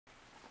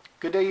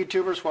Good day,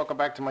 YouTubers. Welcome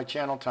back to my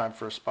channel. Time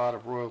for a spot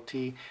of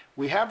royalty.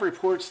 We have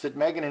reports that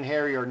Meghan and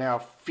Harry are now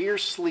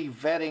fiercely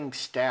vetting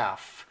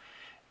staff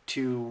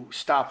to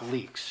stop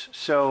leaks.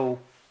 So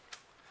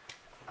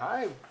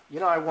I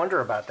wonder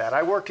about that.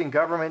 I worked in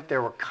government.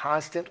 There were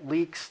constant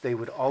leaks. They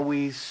would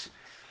always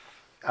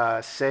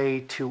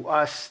say to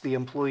us, the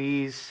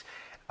employees,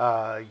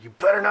 you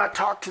better not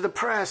talk to the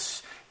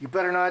press. You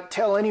better not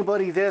tell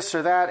anybody this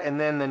or that. And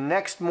then the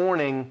next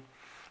morning,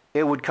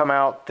 it would come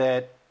out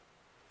that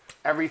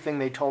everything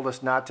they told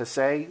us not to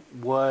say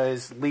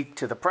was leaked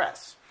to the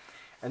press.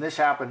 And this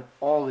happened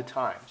all the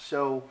time.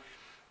 So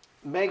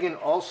Meghan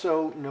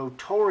also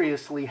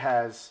notoriously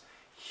has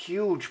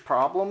huge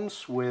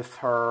problems with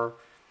her,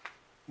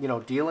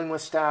 dealing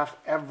with staff.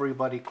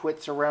 Everybody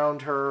quits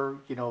around her,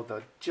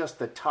 just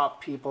the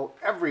top people,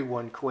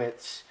 everyone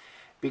quits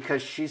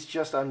because she's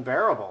just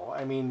unbearable.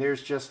 I mean,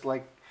 there's just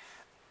like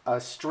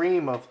a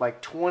stream of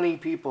like 20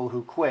 people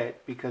who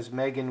quit because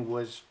Meghan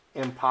was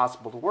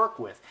impossible to work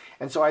with.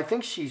 And so I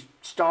think she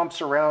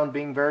stomps around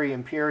being very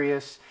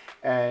imperious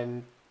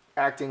and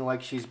acting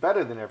like she's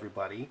better than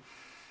everybody,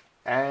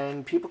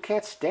 and people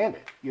can't stand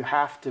it. You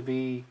have to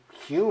be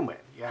human.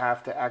 You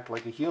have to act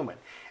like a human.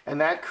 And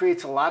that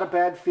creates a lot of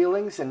bad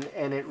feelings, and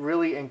it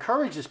really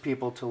encourages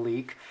people to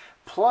leak.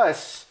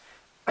 Plus,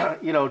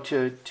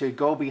 to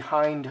go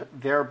behind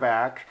their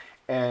back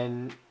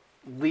and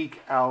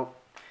leak out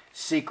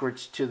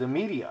secrets to the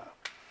media.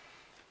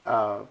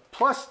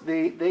 Plus,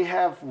 they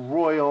have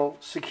royal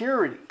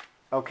security.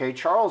 Okay,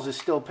 Charles is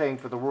still paying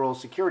for the royal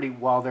security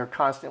while they're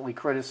constantly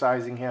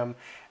criticizing him,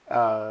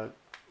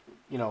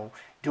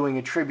 doing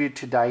a tribute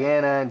to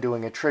Diana and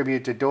doing a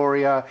tribute to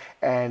Doria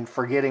and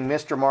forgetting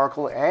Mr.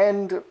 Markle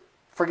and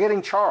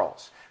forgetting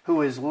Charles,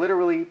 who is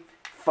literally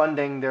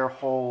funding their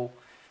whole,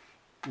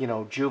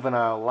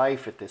 juvenile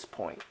life at this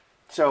point.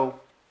 So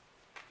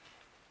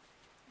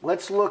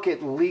let's look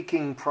at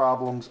leaking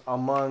problems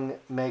among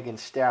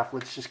Meghan's staff.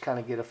 Let's just kind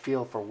of get a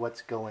feel for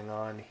what's going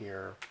on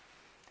here.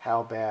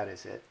 How bad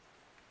is it?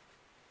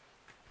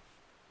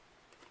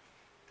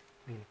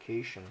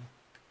 Communication.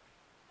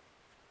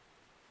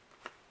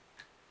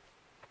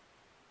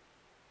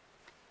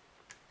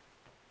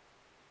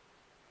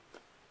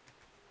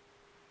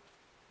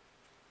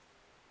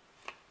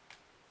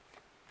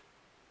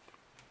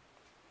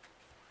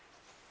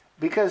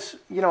 Because,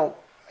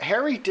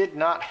 Harry did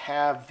not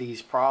have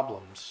these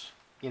problems,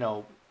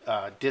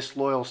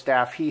 disloyal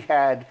staff. He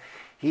had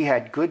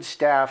good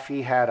staff.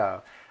 He had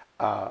a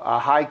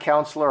high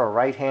counselor, a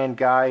right-hand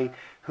guy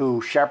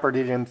who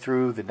shepherded him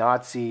through the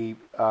Nazi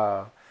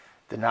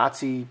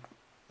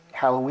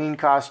Halloween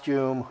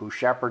costume, who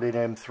shepherded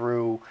him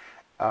through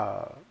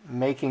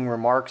making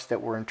remarks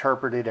that were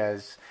interpreted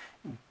as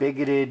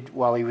bigoted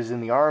while he was in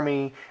the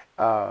army,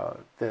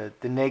 the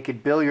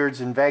naked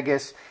billiards in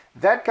Vegas.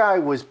 That guy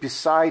was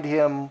beside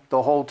him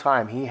the whole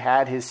time. He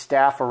had his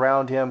staff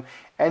around him,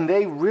 and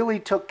they really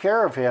took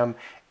care of him,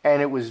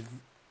 and it was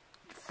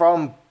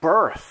from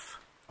birth,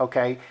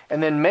 okay?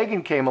 And then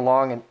Meghan came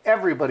along, and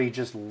everybody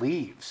just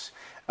leaves.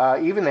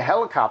 Even the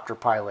helicopter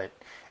pilot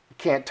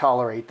can't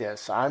tolerate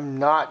this. I'm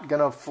not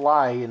going to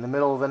fly in the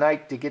middle of the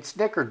night to get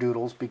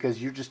snickerdoodles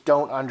because you just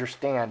don't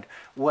understand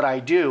what I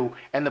do.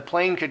 And the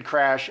plane could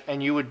crash,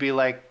 and you would be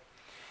like,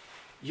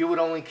 you would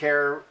only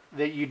care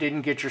that you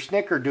didn't get your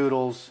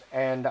snickerdoodles,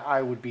 and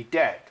I would be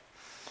dead.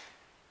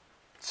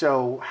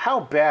 So how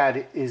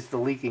bad is the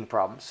leaking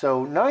problem?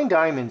 So Nine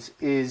Diamonds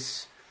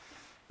is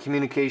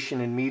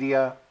communication and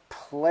media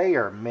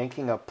player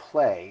making a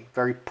play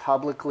very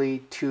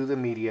publicly to the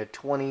media.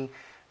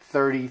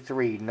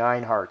 2033,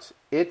 9 hearts.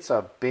 It's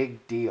a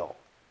big deal.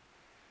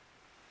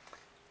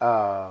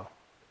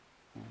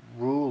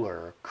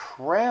 Ruler,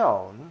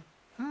 crown,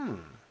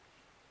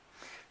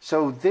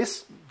 So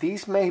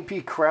these may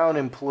be Crown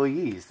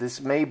employees.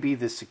 This may be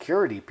the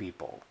security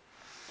people.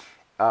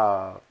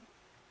 But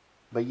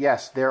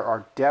yes, there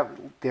are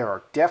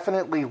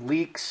definitely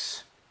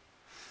leaks.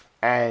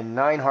 And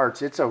 9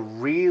 hearts, it's a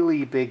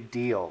really big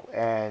deal,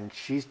 and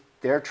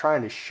they're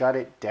trying to shut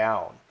it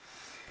down.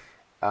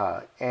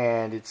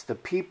 And it's the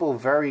people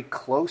very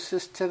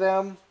closest to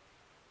them.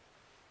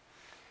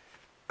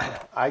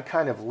 I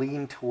kind of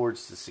lean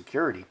towards the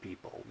security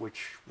people,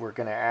 which we're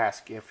going to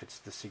ask if it's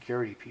the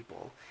security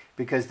people,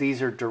 because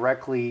these are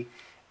directly,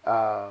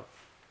 they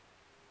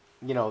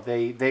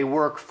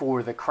work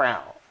for the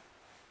crown.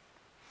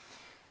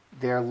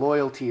 Their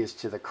loyalty is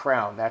to the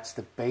crown. That's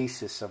the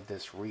basis of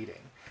this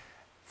reading.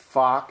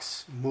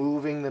 Fox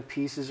moving the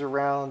pieces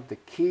around. The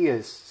key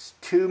is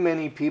too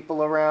many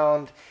people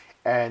around,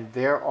 and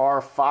there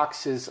are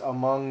foxes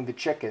among the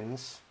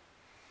chickens.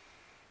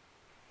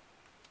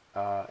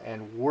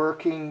 And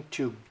working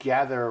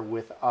together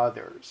with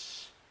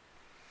others.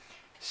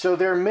 So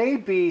there may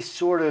be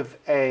sort of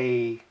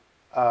a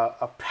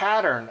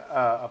pattern,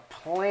 a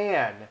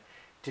plan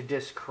to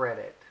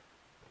discredit.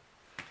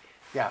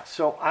 Yeah,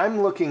 so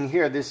I'm looking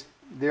here.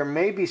 There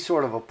may be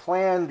sort of a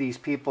plan. These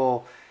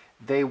people,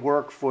 they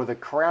work for the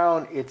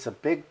crown. It's a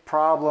big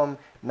problem.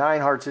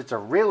 9 hearts, it's a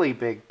really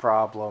big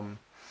problem.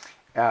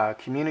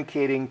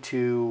 communicating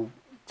to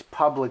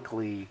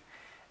publicly,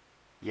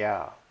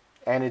 yeah.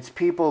 And it's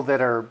people that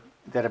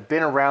have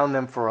been around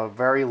them for a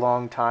very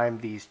long time,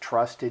 these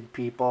trusted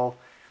people.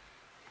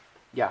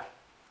 Yeah.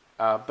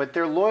 But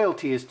their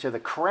loyalty is to the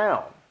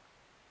crown.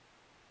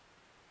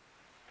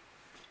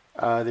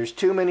 There's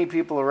too many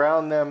people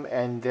around them,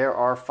 and there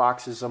are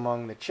foxes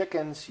among the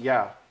chickens.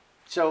 Yeah.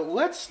 So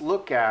let's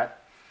look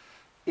at,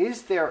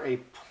 is there a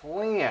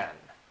plan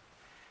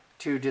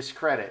to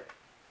discredit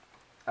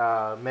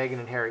Meghan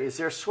and Harry? Is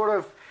there sort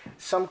of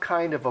some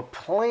kind of a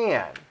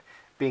plan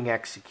being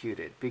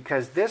executed?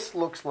 Because this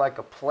looks like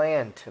a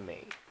plan to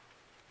me.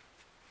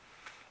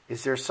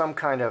 Is there some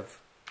kind of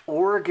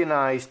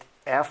organized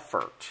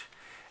effort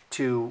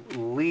to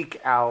leak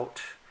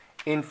out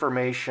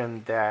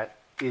information that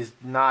is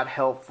not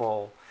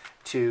helpful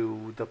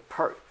to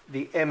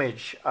the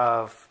image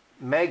of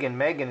Meghan?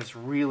 Meghan is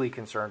really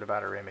concerned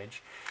about her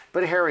image,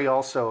 but Harry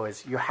also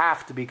is. You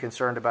have to be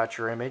concerned about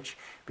your image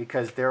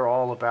because they're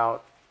all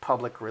about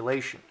public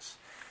relations.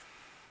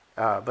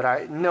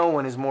 But no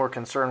one is more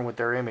concerned with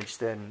their image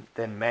than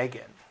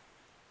Meghan.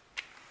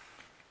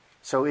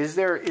 So is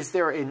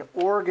there an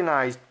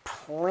organized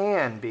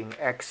plan being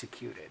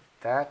executed?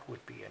 That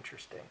would be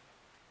interesting.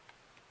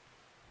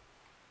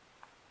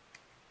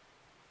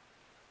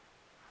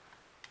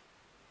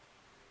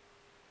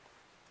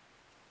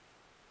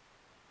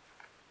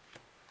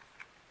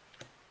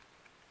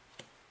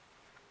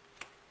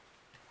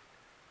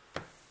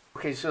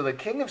 Okay, so the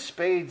King of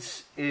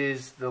Spades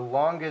is the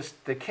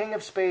longest. The King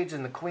of Spades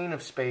and the Queen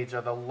of Spades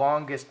are the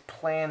longest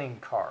planning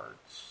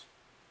cards.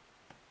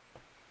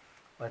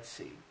 Let's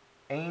see.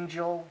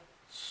 Angel,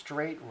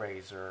 Straight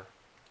Razor,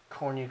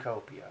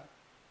 Cornucopia.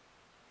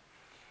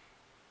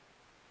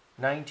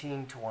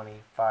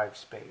 1925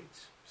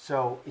 spades.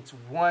 So it's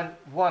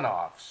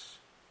one-offs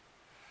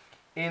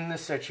in the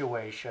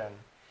situation.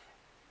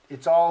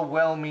 It's all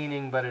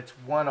well-meaning, but it's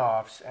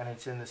one-offs, and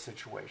it's in the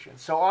situation.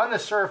 So on the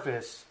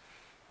surface,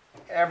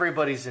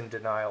 everybody's in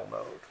denial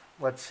mode.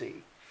 Let's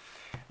see.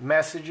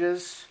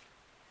 Messages,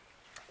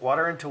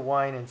 water into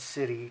wine and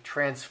city,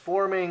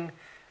 transforming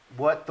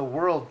what the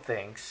world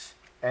thinks.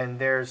 And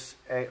there's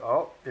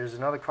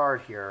another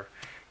card here.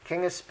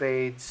 King of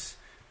Spades,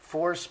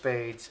 4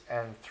 spades,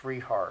 and 3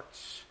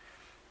 hearts.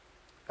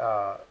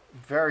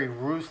 Very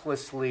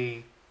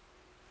ruthlessly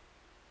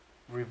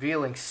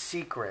revealing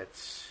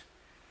secrets,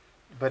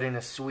 but in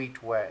a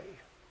sweet way.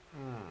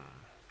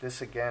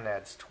 This again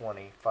adds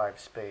 25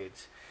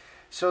 spades.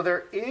 So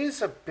there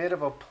is a bit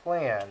of a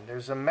plan.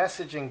 There's a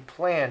messaging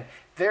plan.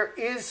 There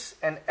is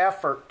an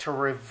effort to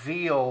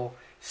reveal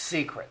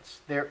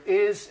secrets. There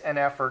is an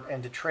effort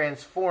and to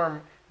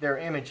transform their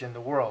image in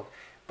the world.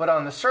 But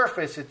on the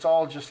surface, it's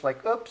all just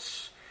like,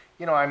 oops,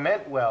 I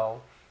meant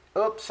well.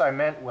 Oops, I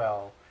meant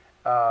well.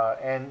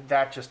 And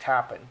that just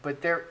happened.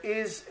 But there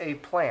is a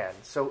plan.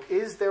 So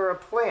is there a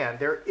plan?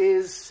 There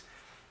is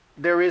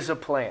a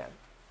plan.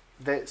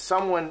 That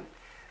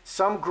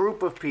some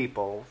group of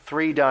people,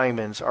 3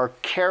 diamonds, are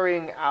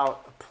carrying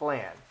out a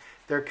plan.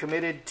 They're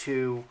committed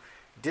to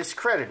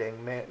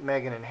discrediting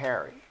Meghan and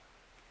Harry.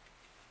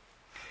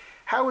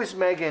 How is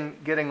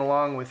Meghan getting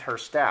along with her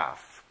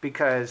staff?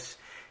 Because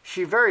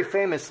she very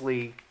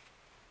famously,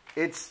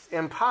 it's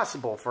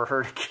impossible for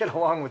her to get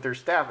along with her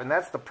staff, and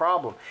that's the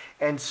problem.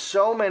 And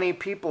so many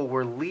people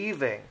were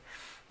leaving.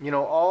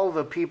 All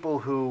the people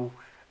who,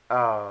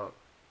 I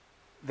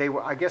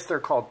guess they're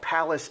called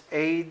palace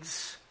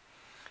aides.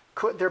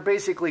 They're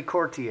basically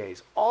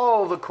courtiers.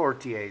 All the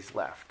courtiers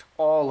left.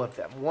 All of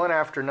them. One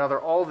after another.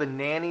 All the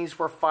nannies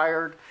were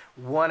fired.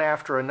 One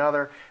after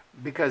another.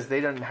 Because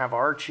they didn't have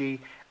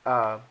Archie.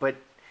 But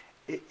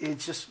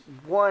it's just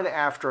one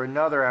after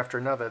another after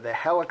another. The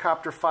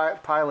helicopter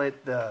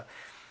pilot,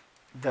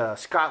 the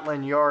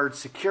Scotland Yard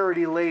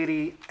security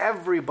lady,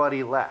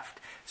 everybody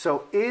left.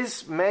 So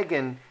is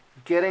Meghan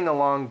getting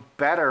along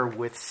better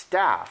with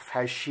staff?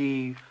 Has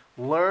she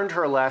learned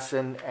her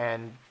lesson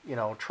and,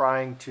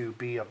 trying to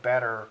be a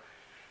better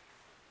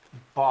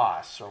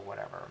boss or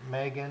whatever?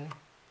 Meghan,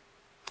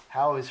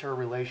 how is her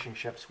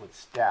relationships with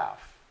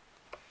staff?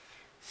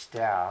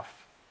 Staff.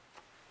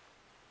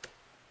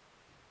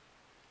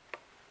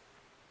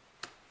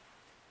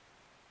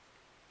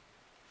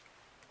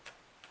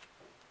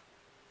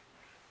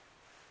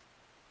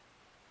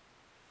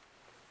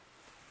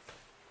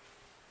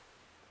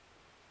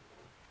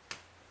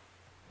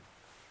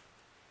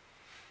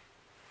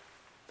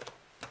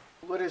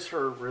 What is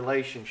her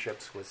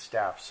relationships with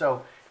staff?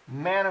 So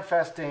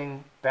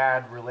manifesting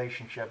bad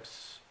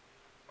relationships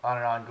on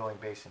an ongoing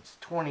basis.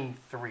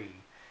 23,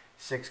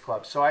 6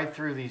 clubs. So I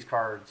threw these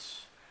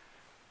cards.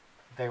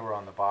 They were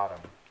on the bottom.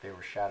 They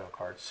were shadow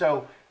cards.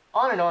 So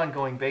on an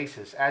ongoing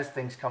basis, as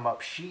things come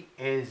up, she's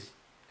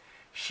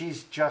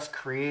just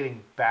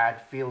creating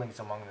bad feelings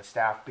among the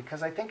staff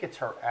because I think it's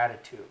her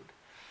attitude.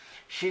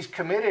 She's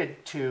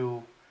committed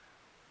to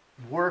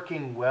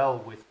working well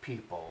with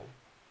people.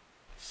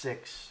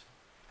 6,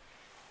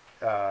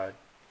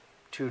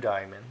 2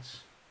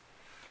 diamonds.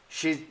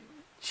 She's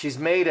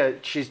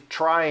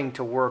trying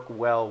to work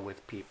well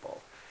with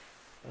people.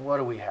 what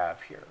do we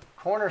have here?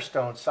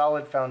 Cornerstone,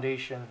 solid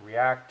foundation,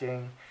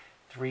 reacting,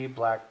 3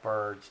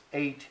 blackbirds,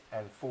 8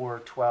 and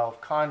 4,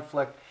 12,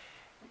 conflict.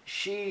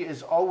 She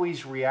is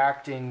always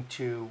reacting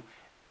to,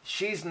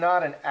 she's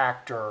not an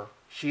actor,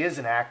 she is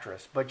an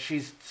actress, but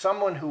she's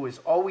someone who is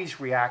always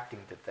reacting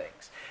to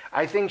things.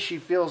 I think she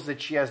feels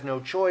that she has no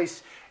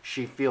choice.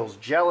 She feels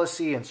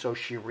jealousy, and so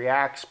she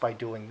reacts by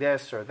doing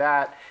this or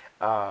that.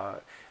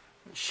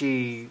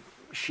 She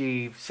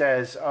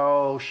says,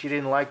 oh, she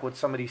didn't like what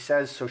somebody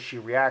says, so she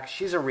reacts.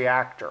 She's a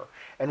reactor.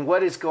 And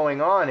what is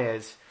going on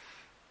is,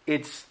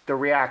 it's the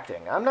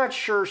reacting. I'm not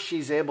sure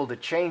she's able to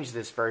change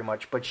this very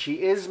much, but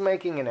she is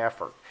making an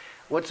effort.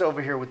 What's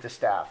over here with the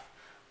staff?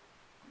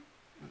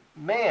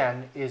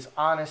 Man is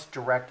honest,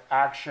 direct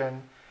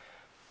action.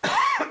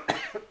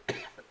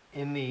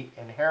 In the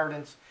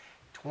inheritance,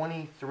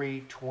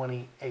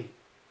 2328.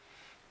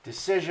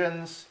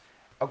 Decisions.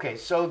 Okay,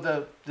 so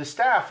the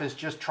staff is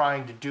just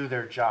trying to do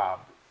their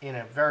job in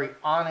a very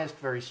honest,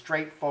 very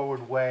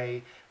straightforward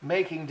way,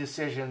 making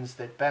decisions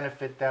that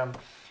benefit them.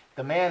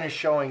 The man is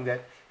showing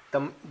that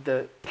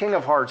the King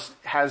of Hearts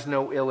has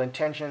no ill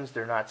intentions.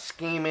 They're not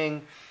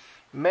scheming.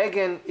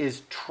 Meghan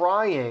is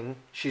trying,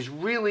 she's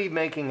really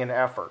making an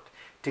effort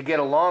to get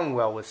along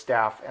well with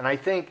staff. And I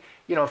think,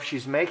 you know, if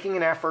she's making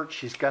an effort,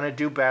 she's going to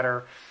do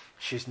better.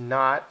 She's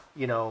not,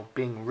 you know,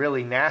 being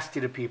really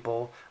nasty to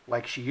people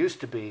like she used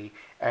to be,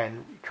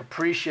 and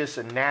capricious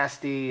and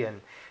nasty.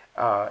 And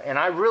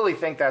I really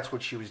think that's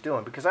what she was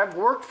doing, because I've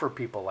worked for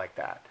people like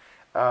that.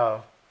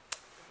 I'll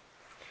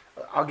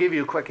give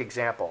you a quick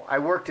example. I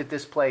worked at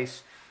this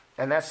place,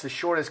 and that's the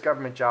shortest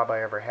government job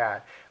I ever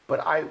had.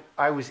 But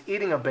I was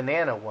eating a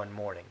banana one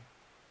morning,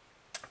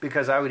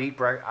 because I would eat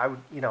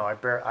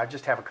I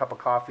just have a cup of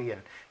coffee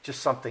and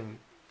just something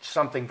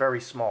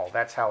very small.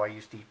 That's how I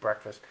used to eat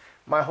breakfast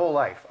my whole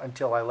life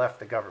until I left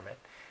the government,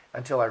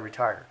 until I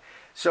retired.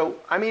 So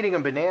I'm eating a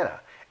banana,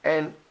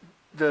 and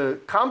the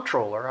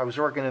comptroller, I was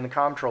working in the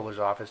comptroller's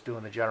office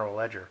doing the general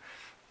ledger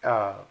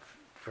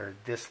for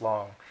this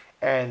long,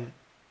 and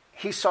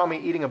he saw me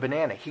eating a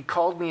banana. He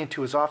called me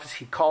into his office.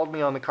 He called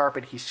me on the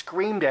carpet. He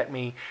screamed at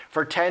me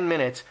for 10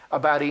 minutes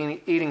about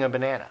eating a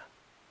banana.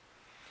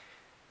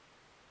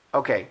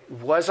 Okay,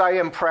 was I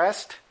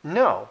impressed?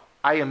 No.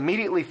 I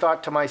immediately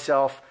thought to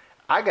myself,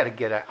 I got to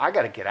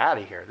get out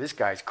of here. This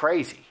guy's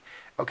crazy.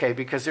 Okay,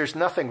 because there's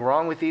nothing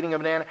wrong with eating a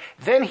banana.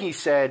 Then he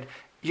said,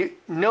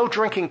 no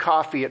drinking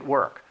coffee at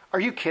work. Are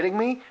you kidding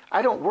me?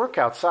 I don't work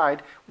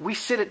outside. We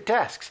sit at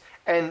desks.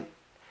 And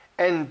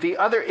the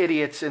other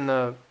idiots in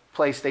the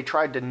place, they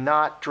tried to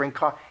not drink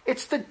coffee.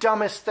 It's the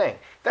dumbest thing.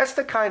 That's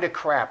the kind of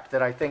crap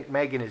that I think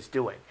Meghan is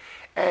doing.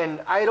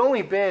 And I had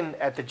only been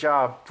at the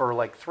job for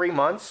like 3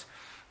 months,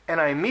 and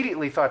I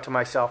immediately thought to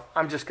myself,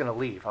 I'm just going to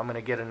leave. I'm going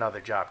to get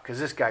another job because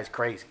this guy's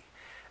crazy.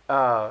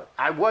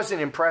 I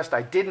wasn't impressed.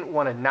 I didn't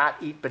want to not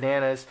eat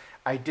bananas.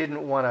 I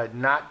didn't want to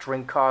not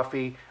drink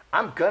coffee.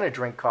 I'm going to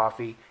drink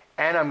coffee,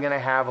 and I'm going to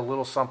have a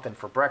little something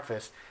for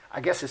breakfast.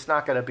 I guess it's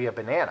not going to be a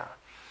banana.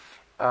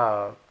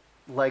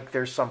 Like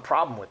there's some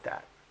problem with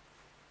that.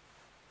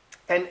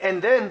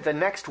 And then the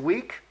next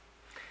week,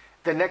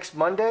 the next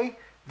Monday,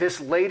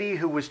 this lady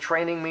who was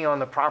training me on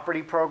the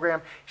property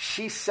program,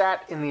 she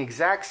sat in the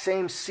exact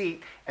same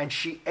seat and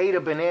she ate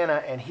a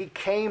banana, and he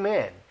came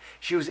in.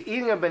 She was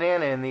eating a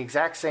banana in the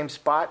exact same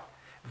spot,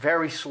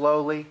 very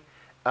slowly,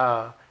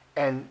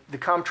 and the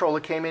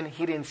comptroller came in.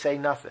 He didn't say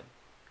nothing.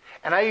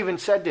 And I even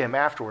said to him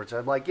afterwards,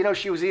 I'm like, you know,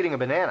 she was eating a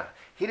banana.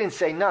 He didn't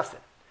say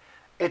nothing.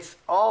 It's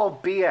all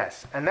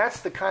BS. And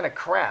that's the kind of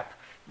crap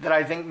that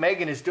I think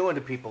Meghan is doing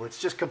to people. It's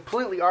just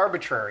completely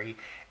arbitrary.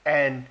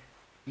 And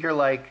you're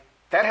like,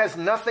 that has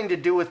nothing to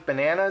do with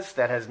bananas.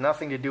 That has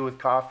nothing to do with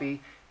coffee.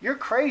 You're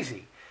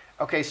crazy.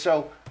 Okay,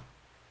 so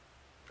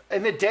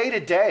in the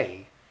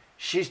day-to-day,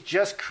 she's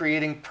just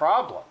creating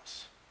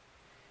problems.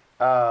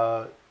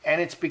 And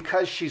it's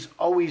because she's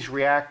always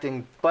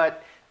reacting.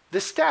 But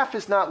the staff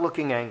is not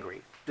looking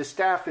angry. The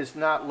staff is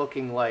not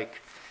looking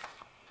like,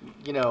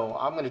 you know,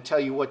 I'm going to tell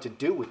you what to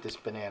do with this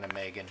banana,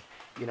 Meghan.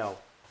 You know,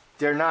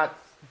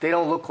 they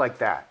don't look like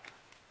that.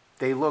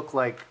 They look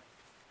like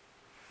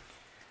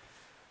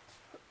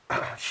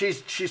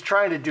she's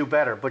trying to do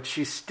better, but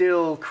she's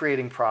still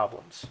creating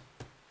problems.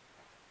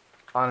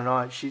 On and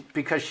on.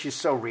 Because she's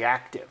so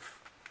reactive.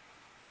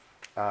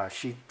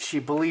 She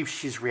believes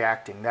she's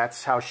reacting.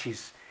 That's how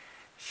she's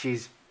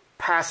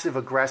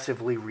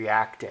passive-aggressively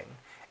reacting,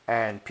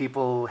 and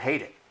people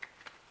hate it.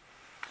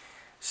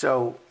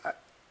 So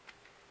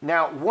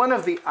now, one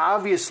of the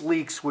obvious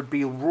leaks would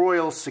be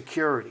royal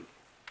security.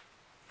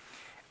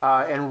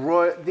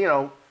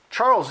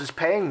 Charles is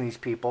paying these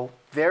people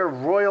their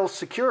royal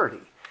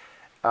security.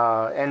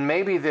 And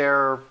maybe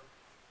they're,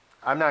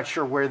 I'm not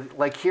sure where,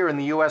 like here in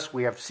the U.S.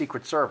 we have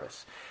Secret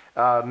Service.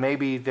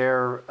 Maybe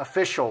they're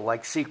official,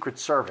 like Secret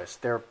Service.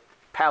 They're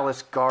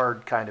palace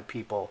guard kind of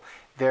people.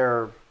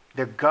 They're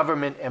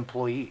government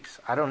employees.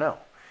 I don't know.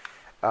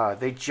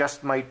 They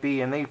just might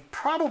be, and they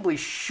probably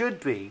should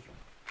be.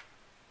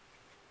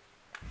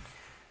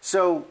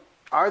 So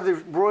are the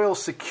royal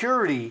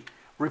security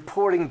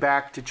reporting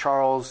back to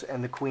Charles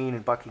and the Queen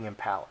in Buckingham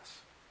Palace.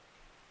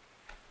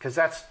 Because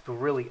that's the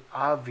really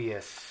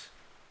obvious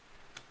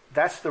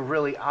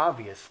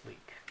leak.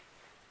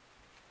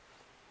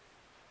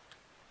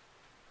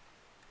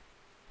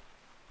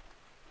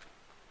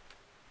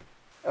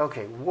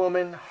 Okay,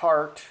 woman,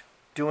 heart,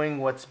 doing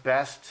what's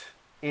best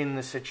in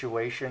the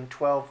situation.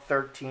 12,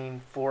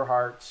 13, 4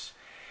 hearts.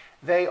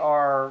 They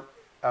are,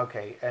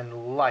 okay,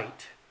 and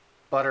light,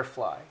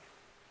 butterfly.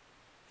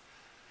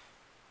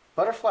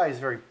 Butterfly is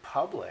very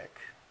public.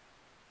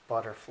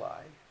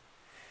 Butterfly.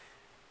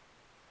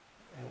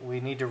 We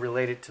need to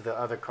relate it to the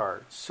other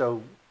cards.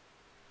 So,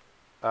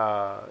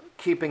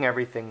 keeping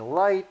everything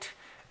light,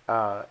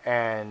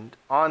 and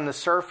on the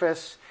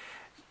surface.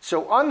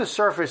 So on the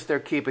surface, they're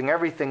keeping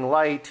everything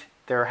light.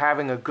 They're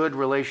having a good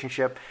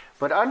relationship.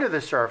 But under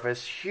the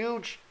surface,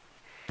 huge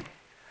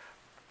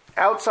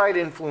outside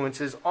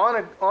influences on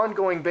an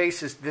ongoing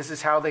basis. This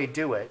is how they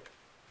do it.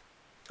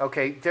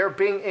 Okay, they're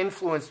being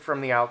influenced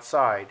from the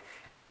outside.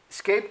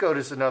 Scapegoat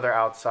is another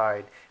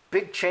outside.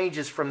 Big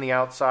changes from the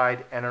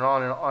outside and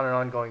on an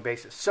ongoing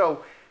basis.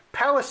 So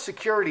palace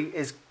security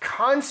is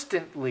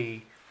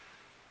constantly,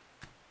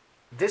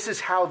 this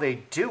is how they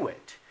do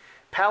it.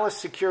 Palace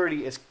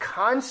security is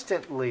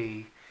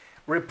constantly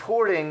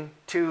reporting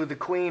to the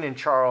Queen and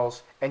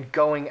Charles and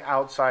going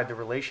outside the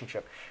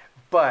relationship.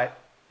 But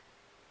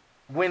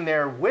when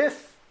they're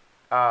with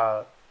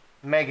Meghan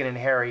and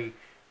Harry,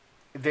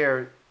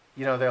 they're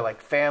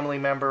like family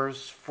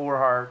members, 4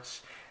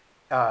 hearts.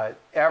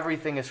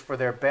 Everything is for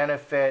their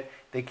benefit.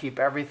 They keep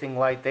everything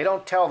light. They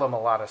don't tell them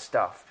a lot of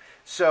stuff.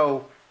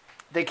 So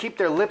they keep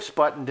their lips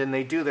buttoned and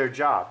they do their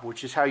job,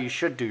 which is how you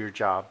should do your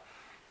job.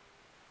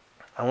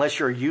 Unless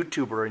you're a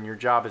YouTuber and your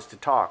job is to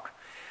talk.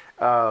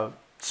 But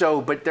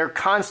they're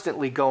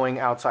constantly going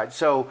outside.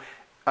 So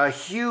a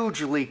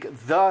huge leak,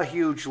 the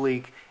huge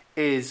leak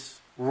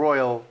is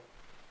the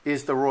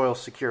royal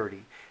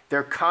security.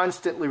 They're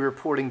constantly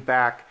reporting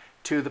back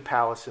to the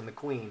palace and the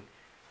Queen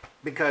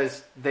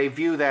because they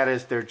view that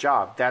as their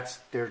job. That's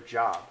their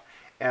job.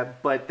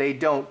 But they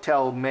don't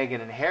tell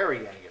Meghan and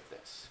Harry any of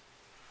this.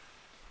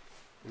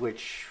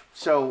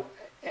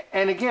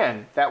 And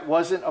again, that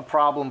wasn't a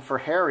problem for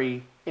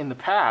Harry in the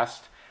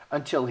past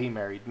until he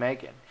married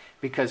Meghan,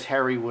 because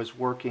Harry was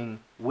working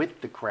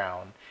with the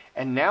crown,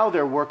 and now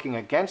they're working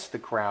against the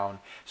crown.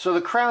 So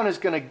the crown is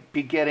going to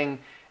be getting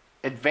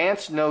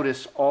advance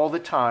notice all the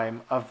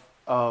time of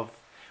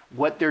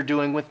what they're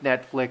doing with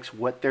Netflix,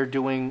 what they're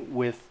doing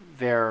with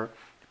their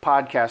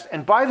podcast.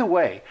 And by the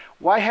way,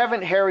 why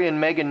haven't Harry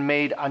and Meghan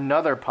made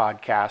another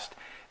podcast?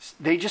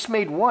 They just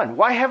made one.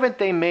 Why haven't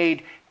they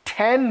made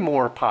 10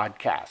 more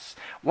podcasts?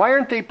 Why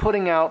aren't they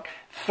putting out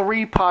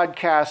 3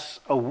 podcasts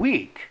a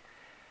week?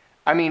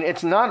 I mean,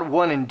 it's not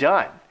one and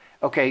done.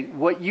 Okay,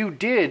 what you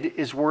did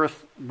is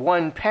worth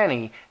 1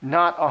 penny,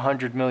 not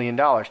 $100 million.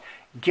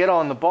 Get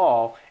on the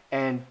ball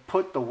and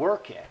put the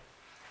work in.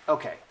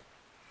 Okay.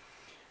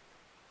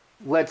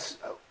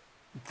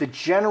 The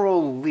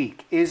general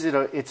leak,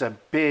 it's a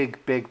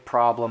big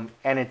problem,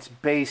 and it's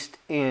based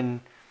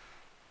in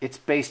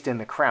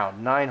the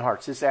crown. 9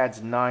 hearts. This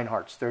adds 9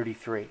 hearts,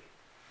 33.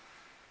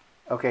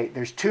 Okay,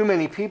 there's too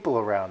many people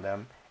around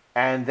them,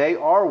 and they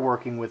are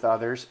working with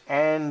others,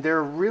 and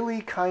they're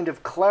really kind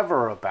of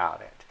clever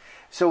about it.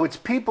 So it's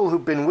people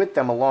who've been with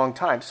them a long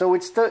time. So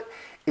it's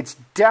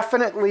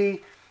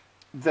definitely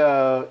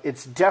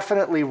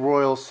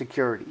royal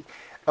security.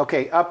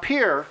 Okay, up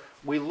here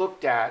we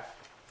looked at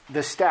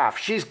the staff.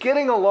 She's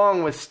getting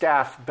along with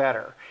staff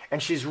better,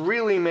 and she's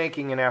really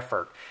making an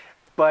effort.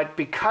 But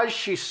because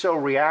she's so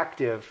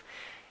reactive,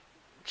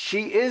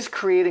 she is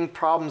creating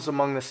problems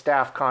among the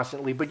staff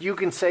constantly. But you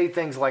can say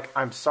things like,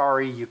 I'm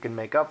sorry, you can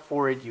make up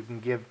for it, you can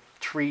give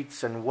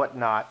treats and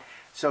whatnot.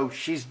 So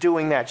she's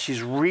doing that.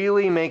 She's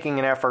really making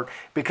an effort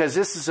because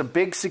this is a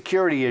big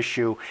security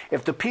issue.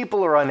 If the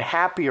people are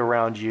unhappy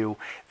around you,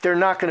 they're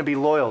not going to be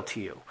loyal to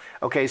you.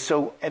 Okay,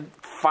 so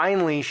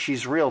finally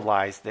she's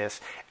realized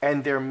this,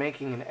 and they're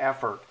making an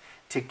effort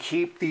to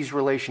keep these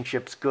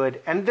relationships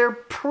good, and they're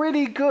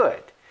pretty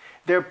good.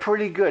 They're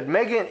pretty good.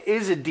 Meghan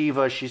is a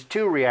diva. She's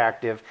too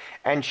reactive,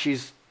 and she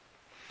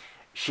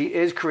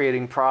is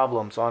creating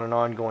problems on an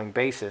ongoing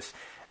basis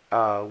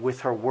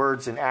with her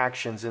words and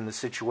actions in the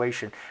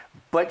situation.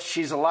 But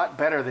she's a lot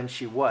better than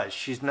she was.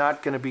 She's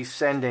not going to be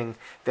sending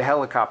the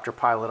helicopter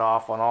pilot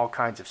off on all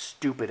kinds of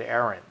stupid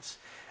errands,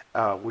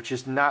 which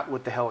is not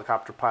what the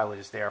helicopter pilot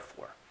is there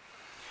for.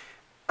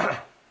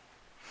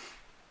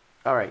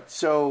 All right,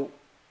 so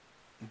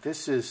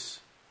this is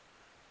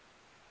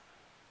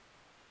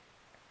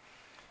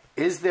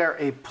there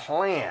a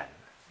plan,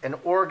 an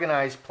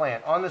organized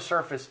plan? On the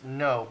surface,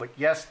 no, but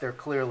yes, there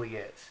clearly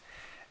is.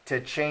 To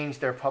change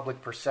their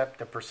public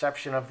the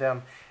perception of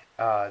them.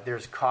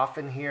 There's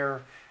coffin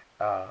here,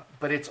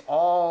 but it's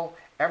all,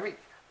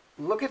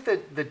 look at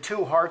the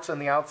 2 hearts on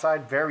the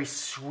outside, very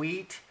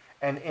sweet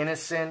and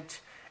innocent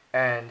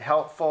and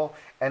helpful,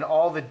 and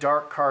all the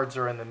dark cards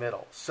are in the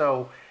middle.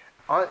 So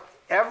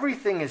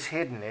everything is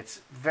hidden. It's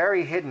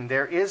very hidden.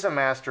 There is a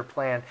master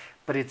plan,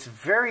 but it's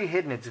very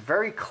hidden. It's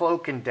very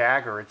cloak and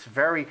dagger. It's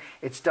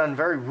done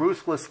very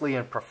ruthlessly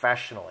and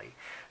professionally.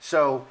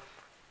 So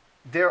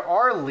there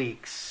are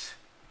leaks.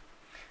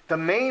 The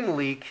main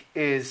leak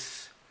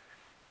is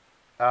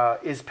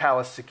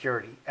palace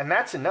security, and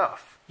that's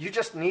enough. You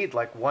just need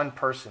like one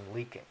person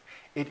leaking.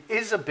 It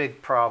is a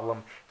big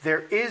problem.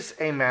 There is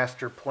a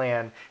master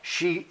plan.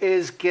 She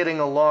is getting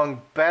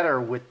along better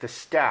with the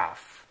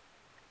staff.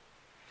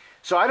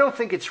 So I don't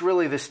think it's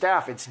really the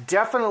staff. It's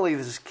definitely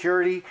the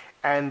security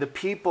and the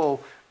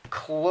people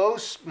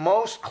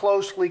most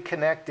closely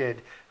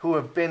connected who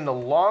have been the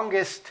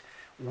longest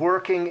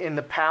working in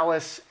the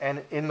palace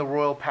and in the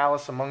royal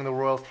palace among the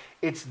royals.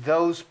 It's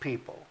those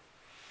people.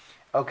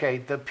 Okay,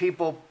 the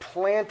people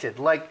planted.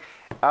 Like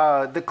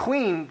the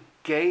Queen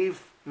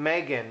gave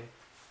Meghan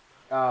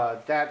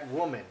that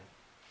woman,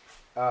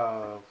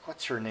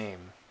 what's her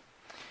name?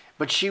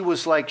 But she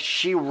was like,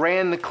 she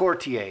ran the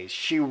courtiers,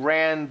 she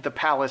ran the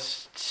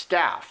palace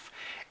staff,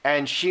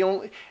 and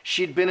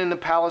she'd been in the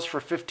palace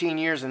for 15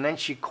 years, and then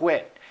she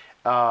quit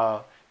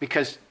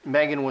because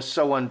Meghan was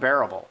so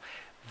unbearable.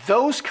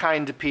 Those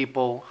kind of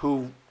people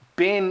who've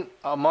been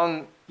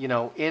among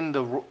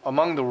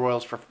the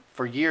royals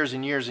for years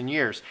and years and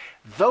years,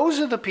 those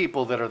are the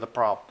people that are the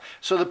problem.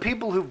 So the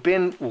people who've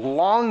been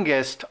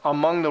longest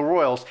among the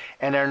royals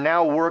and are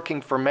now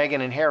working for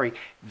Meghan and Harry,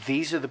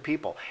 these are the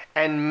people.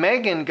 And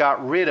Meghan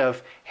got rid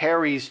of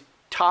Harry's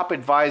top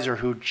advisor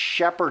who'd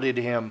shepherded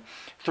him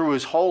through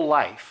his whole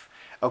life,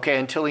 okay,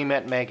 until he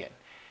met Meghan.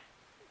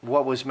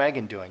 What was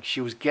Meghan doing? She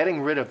was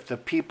getting rid of the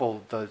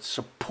people, the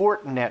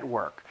support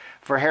network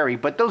for Harry,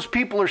 but those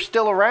people are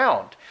still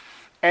around.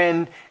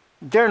 And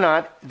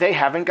they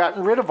haven't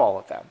gotten rid of all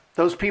of them.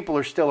 Those people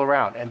are still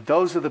around, and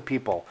those are the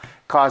people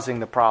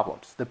causing the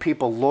problems, the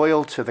people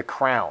loyal to the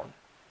crown.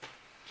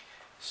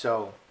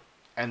 So,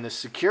 and the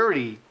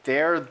security,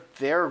 they're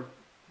the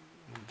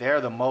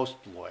most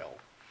loyal.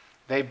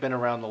 They've been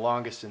around the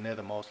longest, and they're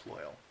the most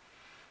loyal.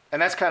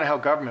 And that's kind of how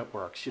government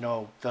works. You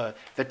know, the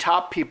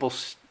top people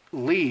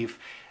leave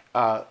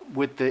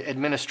with the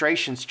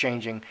administrations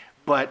changing,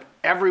 but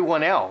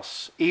everyone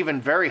else, even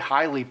very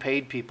highly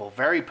paid people,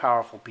 very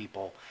powerful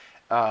people,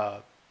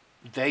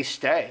 they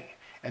stay.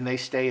 And they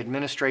stay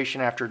administration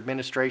after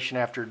administration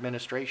after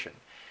administration.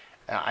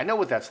 I know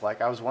what that's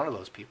like. I was one of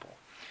those people.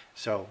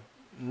 So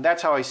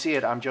that's how I see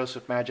it. I'm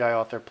Joseph Magi,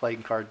 author of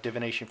Playing Card,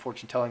 Divination,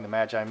 Fortune Telling, The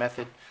Magi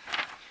Method.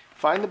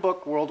 Find the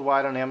book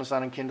worldwide on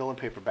Amazon and Kindle and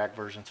paperback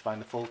versions. Find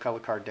the full color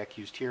card deck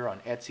used here on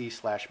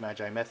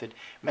Etsy/Magi Method.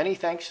 Many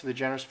thanks to the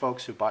generous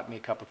folks who bought me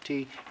a cup of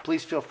tea.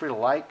 Please feel free to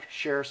like,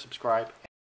 share, subscribe.